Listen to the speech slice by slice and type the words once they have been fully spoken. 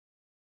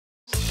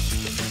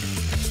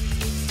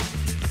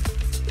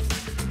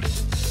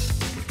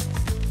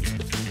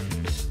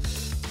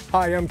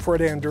Hi, I'm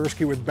Fred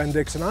Andersky with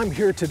Bendix, and I'm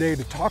here today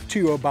to talk to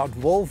you about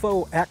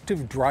Volvo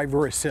Active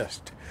Driver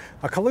Assist,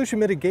 a collision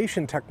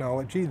mitigation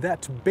technology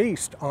that's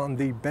based on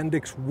the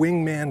Bendix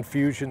Wingman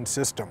Fusion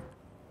system.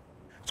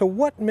 So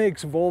what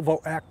makes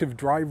Volvo Active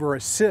Driver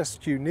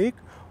Assist unique?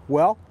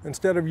 Well,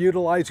 instead of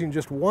utilizing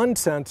just one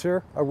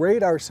sensor, a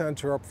radar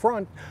sensor up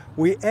front,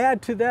 we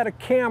add to that a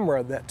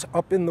camera that's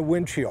up in the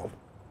windshield.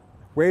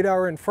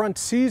 Radar in front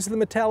sees the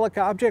metallic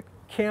object,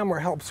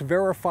 camera helps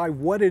verify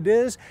what it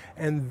is,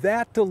 and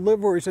that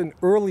delivers an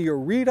earlier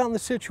read on the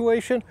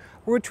situation,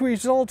 which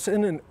results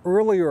in an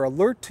earlier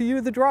alert to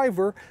you, the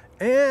driver,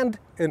 and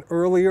an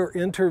earlier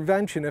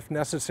intervention if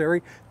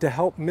necessary to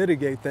help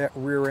mitigate that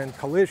rear-end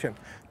collision,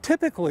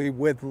 typically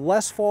with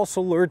less false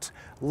alerts,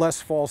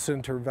 less false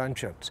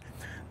interventions.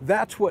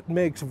 That's what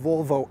makes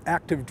Volvo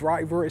Active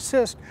Driver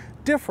Assist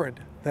different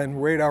than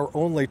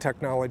radar-only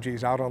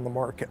technologies out on the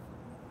market.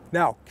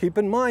 Now, keep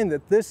in mind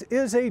that this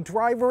is a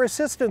driver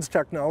assistance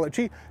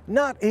technology,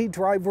 not a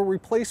driver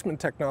replacement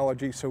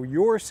technology, so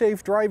your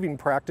safe driving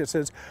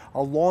practices,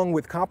 along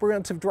with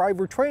comprehensive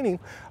driver training,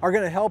 are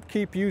going to help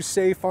keep you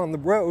safe on the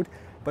road,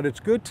 but it's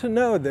good to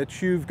know that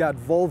you've got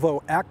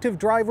Volvo Active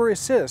Driver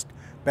Assist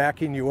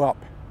backing you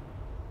up.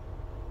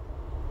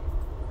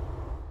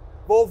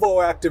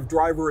 Volvo Active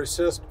Driver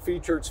Assist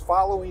features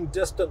following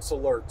distance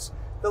alerts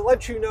that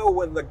let you know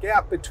when the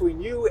gap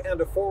between you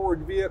and a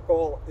forward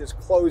vehicle is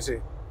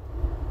closing.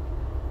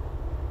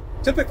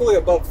 Typically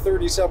above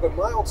 37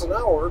 miles an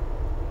hour,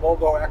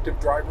 Volvo Active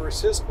Driver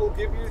Assist will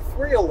give you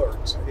 3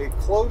 alerts, a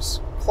close,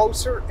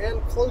 closer,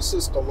 and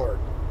closest alert.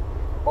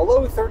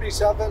 Below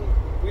 37,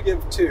 we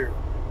give 2,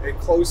 a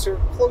closer,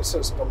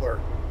 closest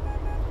alert.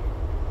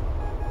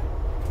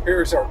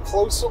 Here's our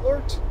close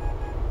alert.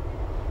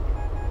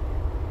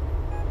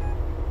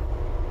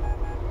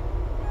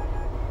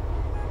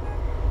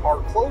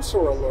 Our closer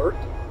alert.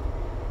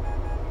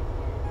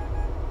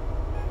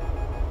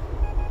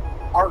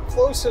 Our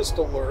closest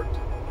alert,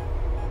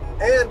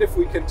 and if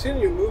we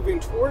continue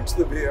moving towards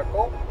the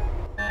vehicle,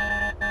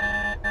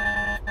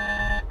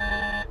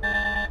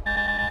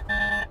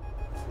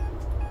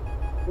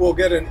 we'll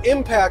get an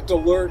impact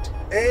alert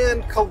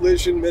and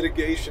collision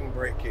mitigation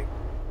braking.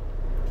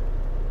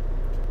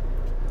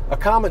 A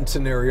common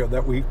scenario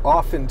that we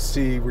often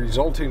see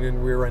resulting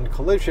in rear-end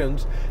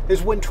collisions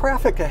is when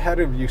traffic ahead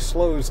of you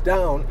slows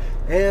down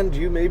and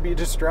you may be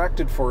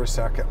distracted for a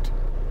second.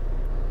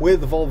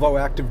 With Volvo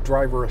Active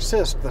Driver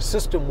Assist, the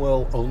system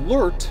will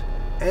alert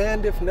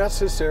and, if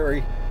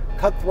necessary,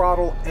 cut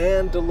throttle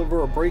and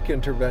deliver a brake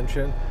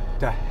intervention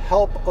to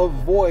help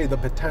avoid the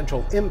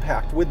potential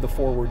impact with the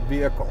forward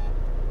vehicle.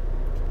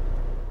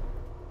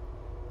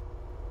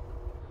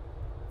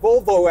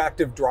 Volvo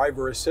Active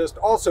Driver Assist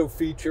also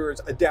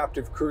features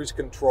adaptive cruise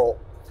control.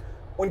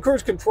 When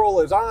cruise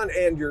control is on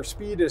and your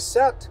speed is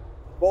set,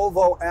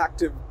 Volvo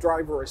Active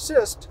Driver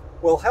Assist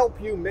will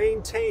help you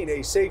maintain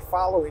a safe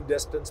following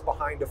distance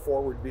behind a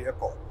forward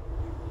vehicle.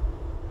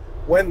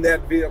 When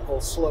that vehicle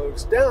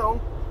slows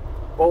down,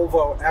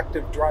 Volvo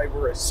Active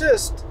Driver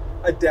Assist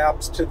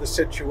adapts to the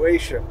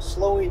situation,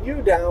 slowing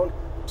you down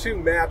to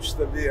match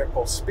the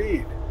vehicle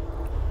speed.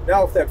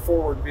 Now, if that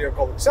forward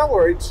vehicle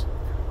accelerates,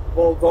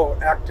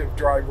 Volvo Active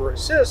Driver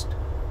Assist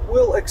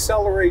will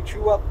accelerate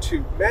you up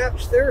to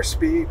match their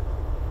speed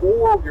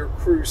or your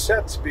cruise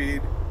set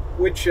speed,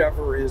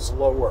 whichever is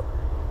lower.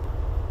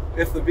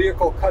 If the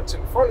vehicle cuts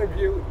in front of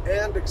you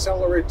and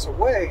accelerates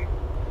away,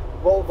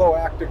 Volvo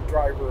Active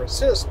Driver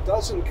Assist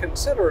doesn't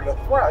consider it a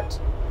threat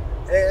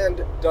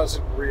and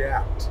doesn't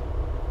react.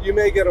 You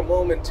may get a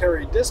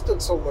momentary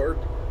distance alert,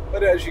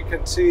 but as you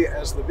can see,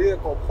 as the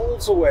vehicle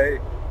pulls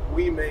away,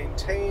 we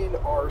maintain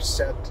our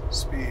set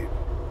speed.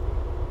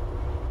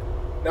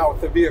 Now,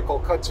 if the vehicle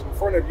cuts in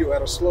front of you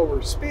at a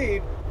slower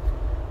speed,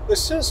 the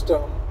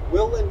system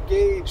will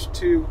engage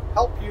to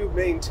help you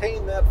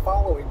maintain that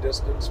following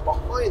distance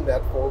behind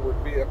that forward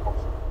vehicle.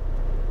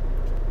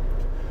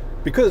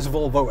 Because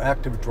Volvo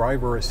Active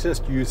Driver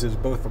Assist uses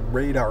both a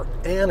radar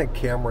and a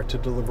camera to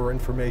deliver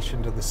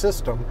information to the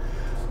system,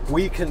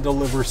 we can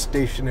deliver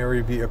stationary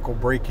vehicle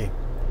braking.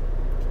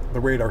 The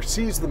radar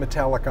sees the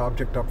metallic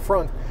object up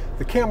front,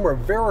 the camera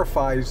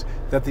verifies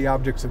that the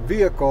object's a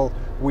vehicle,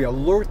 we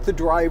alert the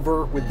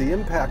driver with the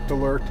impact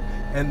alert,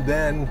 and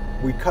then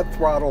we cut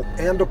throttle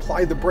and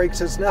apply the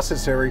brakes as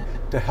necessary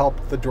to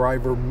help the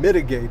driver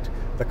mitigate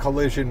the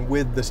collision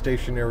with the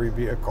stationary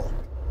vehicle.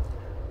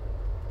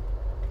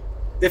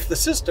 If the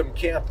system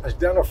can't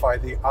identify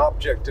the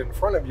object in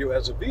front of you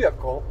as a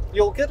vehicle,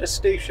 you'll get a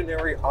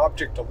stationary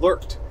object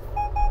alert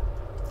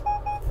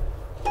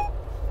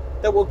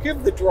that will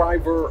give the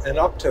driver an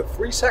up to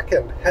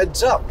 3-second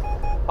heads up,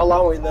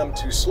 allowing them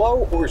to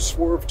slow or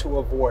swerve to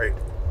avoid.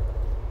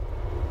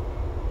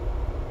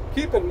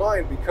 Keep in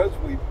mind, because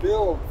we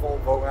build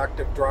Volvo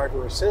Active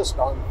Driver Assist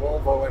on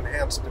Volvo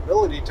Enhanced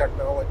Stability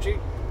technology,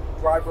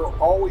 driver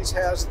always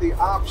has the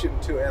option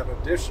to add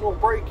additional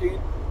braking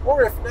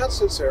or, if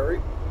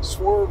necessary,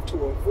 swerve to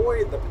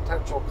avoid the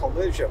potential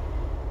collision.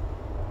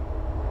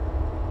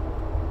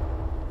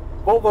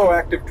 Volvo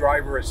Active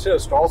Driver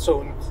Assist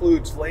also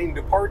includes lane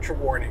departure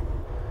warning.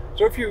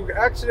 So if you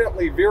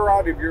accidentally veer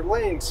out of your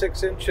lane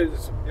 6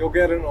 inches, you'll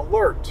get an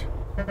alert.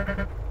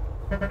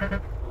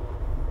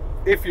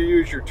 If you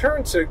use your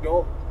turn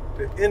signal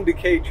to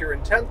indicate your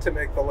intent to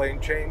make the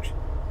lane change,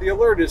 the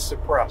alert is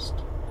suppressed.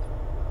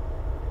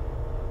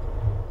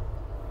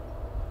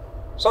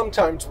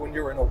 Sometimes when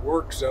you're in a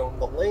work zone,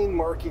 the lane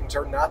markings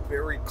are not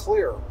very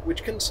clear,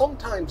 which can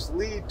sometimes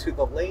lead to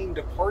the lane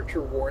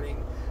departure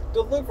warning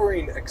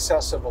delivering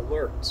excessive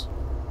alerts.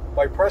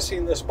 By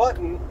pressing this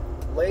button,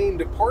 lane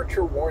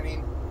departure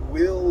warning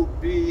will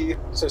be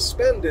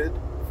suspended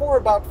for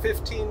about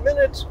 15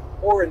 minutes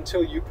or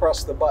until you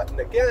press the button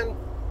again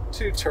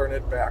to turn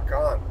it back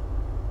on.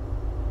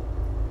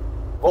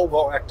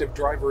 Volvo Active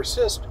Driver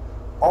Assist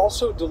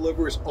also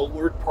delivers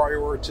alert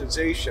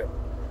prioritization.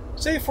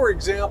 Say, for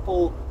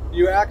example,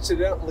 you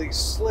accidentally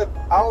slip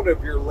out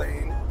of your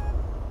lane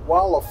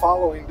while a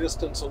following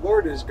distance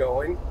alert is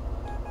going.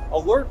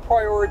 Alert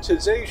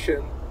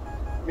prioritization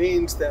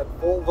means that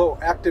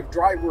Volvo Active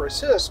Driver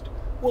Assist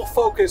will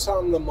focus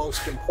on the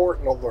most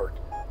important alert,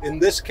 in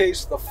this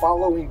case, the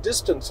following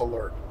distance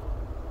alert.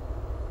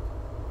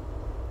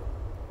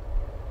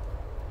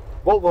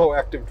 Volvo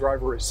Active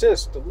Driver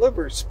Assist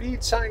delivers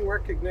speed sign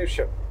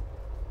recognition.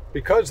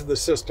 Because the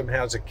system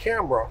has a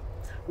camera,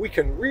 we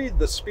can read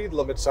the speed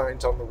limit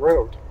signs on the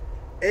road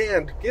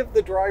and give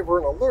the driver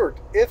an alert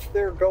if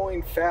they're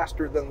going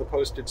faster than the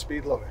posted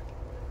speed limit.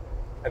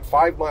 At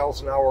 5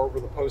 miles an hour over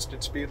the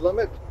posted speed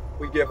limit,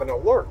 we give an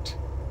alert.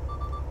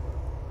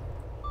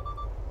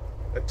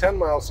 At 10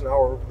 miles an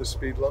hour over the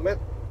speed limit,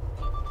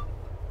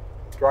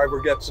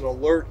 driver gets an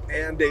alert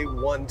and a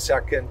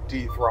 1-second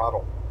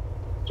dethrottle.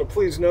 So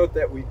please note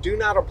that we do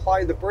not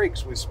apply the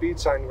brakes with speed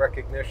sign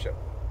recognition.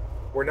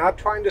 We're not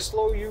trying to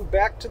slow you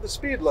back to the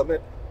speed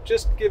limit,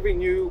 just giving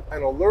you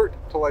an alert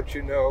to let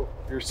you know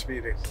you're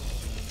speeding.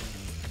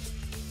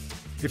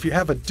 If you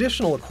have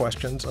additional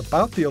questions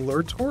about the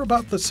alerts or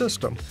about the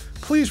system,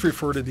 please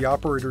refer to the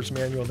operator's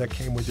manual that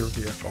came with your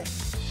vehicle.